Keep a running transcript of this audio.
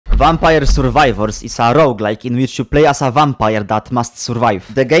Vampire Survivors is a roguelike in which you play as a vampire that must survive.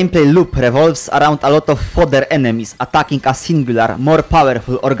 The gameplay loop revolves around a lot of fodder enemies attacking a singular, more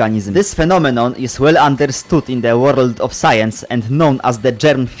powerful organism. This phenomenon is well understood in the world of science and known as the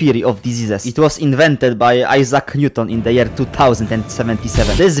germ theory of diseases. It was invented by Isaac Newton in the year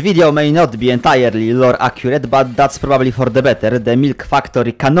 2077. This video may not be entirely lore accurate, but that's probably for the better. The milk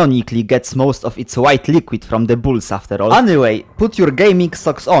factory canonically gets most of its white liquid from the bulls after all. Anyway, put your gaming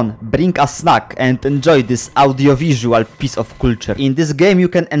socks on, bring a snack and enjoy this audiovisual piece of culture. In this game you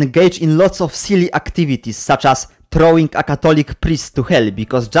can engage in lots of silly activities such as throwing a Catholic priest to hell,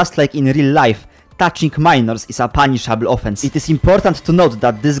 because just like in real life, touching minors is a punishable offense. It is important to note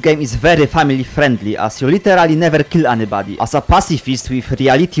that this game is very family friendly, as you literally never kill anybody. As a pacifist with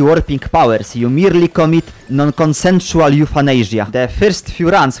reality warping powers, you merely commit non-consensual euthanasia. The first few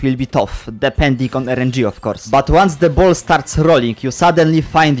runs will be tough, depending on RNG of course. But once the ball starts rolling, you suddenly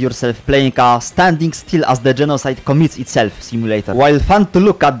find yourself playing a standing still as the genocide commits itself simulator. While fun to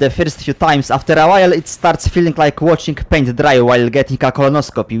look at the first few times, after a while it starts feeling like watching paint dry while getting a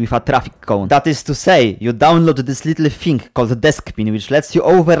colonoscopy with a traffic cone. That is to say, you download this little thing called Deskpin, which lets you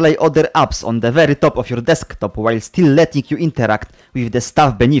overlay other apps on the very top of your desktop while still letting you interact with the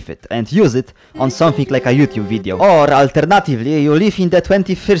stuff beneath it and use it on something like a YouTube video. Or alternatively, you live in the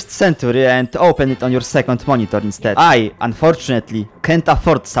 21st century and open it on your second monitor instead. I, unfortunately, can't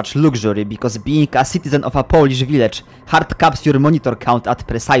afford such luxury because being a citizen of a Polish village hard caps your monitor count at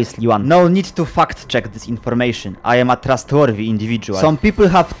precisely 1. No need to fact check this information. I am a trustworthy individual. Some people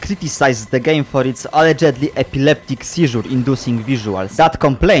have criticized the game for its allegedly epileptic seizure-inducing visuals. That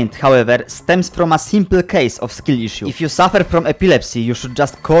complaint, however, stems from a simple case of skill issue. If you suffer from epilepsy, you should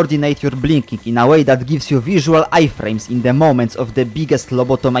just coordinate your blinking in a way that gives you visual iframes in the moments of the biggest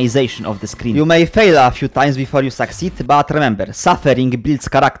lobotomization of the screen. You may fail a few times before you succeed, but remember, suffering builds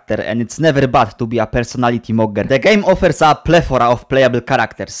character and it's never bad to be a personality mogger. The game offers a plethora of playable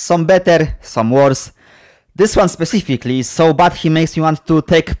characters, some better, some worse. This one specifically is so bad he makes me want to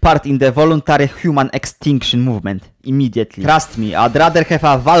take part in the voluntary human extinction movement immediately. Trust me, I'd rather have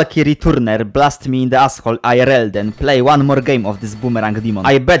a Valkyrie Turner blast me in the asshole IRL than play one more game of this boomerang demon.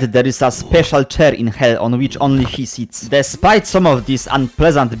 I bet there is a special chair in hell on which only he sits. Despite some of these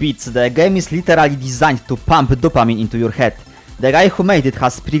unpleasant bits, the game is literally designed to pump dopamine into your head. The guy who made it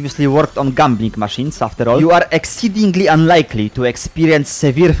has previously worked on gambling machines, after all. You are exceedingly unlikely to experience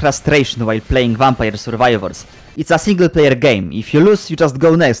severe frustration while playing Vampire Survivors. It's a single player game. If you lose, you just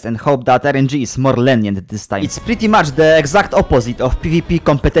go next and hope that RNG is more lenient this time. It's pretty much the exact opposite of PvP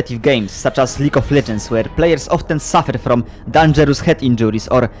competitive games, such as League of Legends, where players often suffer from dangerous head injuries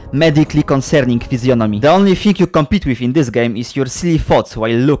or medically concerning physiognomy. The only thing you compete with in this game is your silly thoughts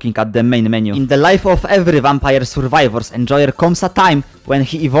while looking at the main menu. In the life of every Vampire Survivors enjoyer comes a time when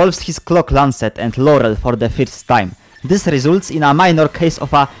he evolves his clock lancet and laurel for the first time. This results in a minor case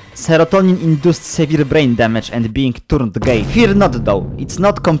of a serotonin-induced severe brain damage and being turned gay. Fear not though, it's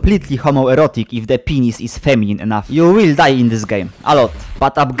not completely homoerotic if the penis is feminine enough. You will die in this game, a lot.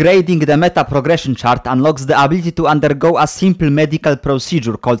 But upgrading the meta progression chart unlocks the ability to undergo a simple medical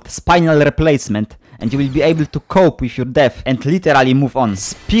procedure called spinal replacement, and you will be able to cope with your death and literally move on.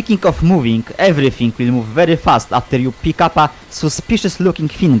 Speaking of moving, everything will move very fast after you pick up a suspicious looking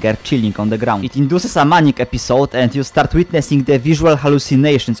finger chilling on the ground. It induces a manic episode and you start witnessing the visual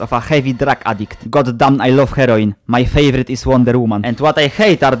hallucinations of a heavy drug addict. God damn, I love heroin. My favorite is Wonder Woman. And what I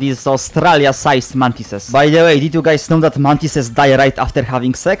hate are these Australia-sized mantises. By the way, did you guys know that mantises die right after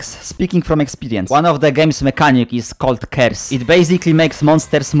having sex? Speaking from experience. One of the game's mechanic is called curse. It basically makes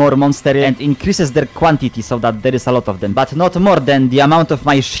monsters more monstery and increases their quantity so that there is a lot of them, but not more than the amount of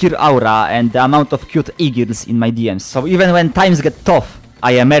my sheer aura and the amount of cute e-girls in my DMs. So even when times get tough,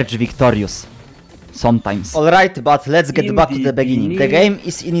 I emerge victorious. Sometimes. Alright, but let's get back to the beginning. The game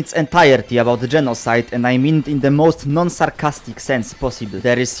is in its entirety about genocide, and I mean it in the most non-sarcastic sense possible.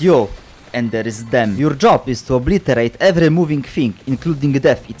 There is you, and there is them. Your job is to obliterate every moving thing, including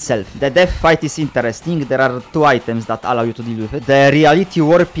death itself. The death fight is interesting. There are two items that allow you to deal with it. The reality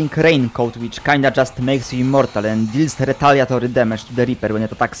warping raincoat, which kinda just makes you immortal and deals retaliatory damage to the Reaper when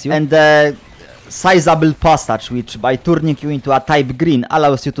it attacks you. And the sizable passage, which by turning you into a type green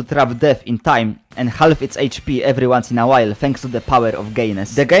allows you to trap death in time and halve its HP every once in a while thanks to the power of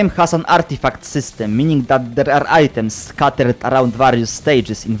gayness. The game has an artifact system, meaning that there are items scattered around various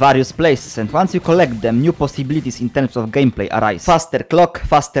stages in various places, and once you collect them, new possibilities in terms of gameplay arise. Faster clock,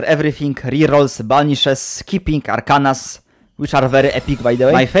 faster everything, rerolls, banishes, skipping, arcanas, which are very epic by the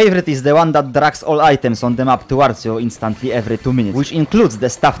way. My favorite is the one that drags all items on the map towards you instantly every 2 minutes, which includes the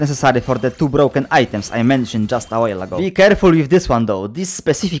stuff necessary for the 2 broken items I mentioned just a while ago. Be careful with this one though, these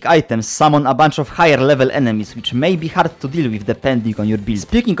specific items summon a bunch of higher level enemies which may be hard to deal with depending on your build.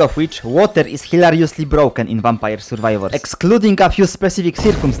 Speaking of which, water is hilariously broken in Vampire Survivors. Excluding a few specific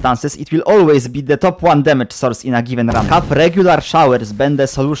circumstances, it will always be the top 1 damage source in a given run. Have regular showers been the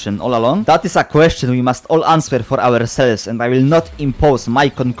solution all along? That is a question we must all answer for ourselves, and I will not impose my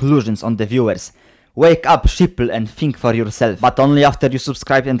conclusions on the viewers. Wake up, sheeple, and think for yourself. But only after you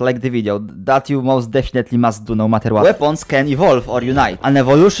subscribe and like the video. That you most definitely must do no matter what. Weapons can evolve or unite. An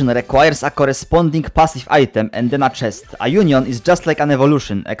evolution requires a corresponding passive item and then a chest. A union is just like an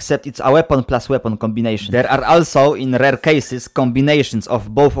evolution, except it's a weapon plus weapon combination. There are also, in rare cases, combinations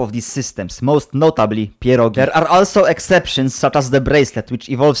of both of these systems, most notably pierogi. There are also exceptions such as the bracelet, which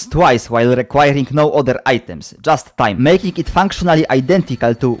evolves twice while requiring no other items, just time, making it functionally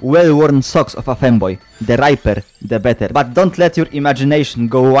identical to well-worn socks of a femboy. The riper, the better. But don't let your imagination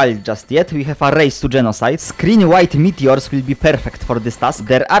go wild just yet, we have a race to genocide. Screen white meteors will be perfect for this task.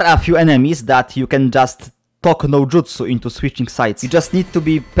 There are a few enemies that you can just talk no jutsu into switching sides. You just need to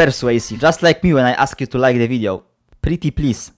be persuasive, just like me when I ask you to like the video. Pretty please.